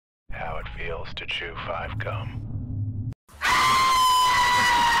feels to chew 5 gum.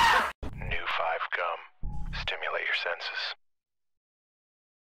 New 5 gum. Stimulate your senses.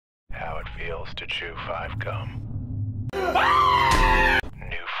 How it feels to chew 5 gum. New 5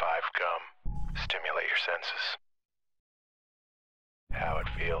 gum. Stimulate your senses. How it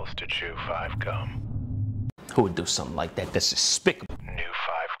feels to chew 5 gum. Who would do something like that? That's despicable. New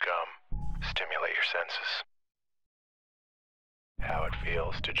 5 gum. Stimulate your senses. How it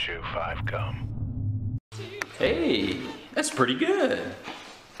feels to chew 5 gum. Hey, that's pretty good.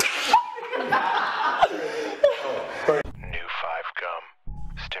 New 5 gum.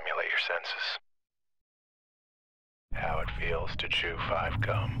 Stimulate your senses. How it feels to chew 5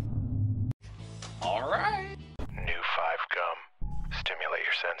 gum. All right. New 5 gum. Stimulate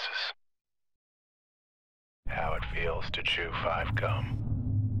your senses. How it feels to chew 5 gum.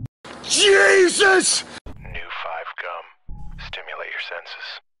 Jesus! New 5 gum. Stimulate your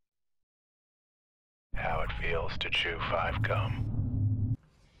senses. How it feels to chew 5 gum.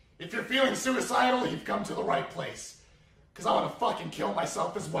 If you're feeling suicidal, you've come to the right place. Because I want to fucking kill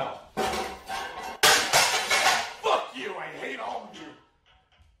myself as well. Fuck you, I hate all of you.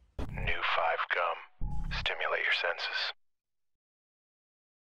 New 5 gum. Stimulate your senses.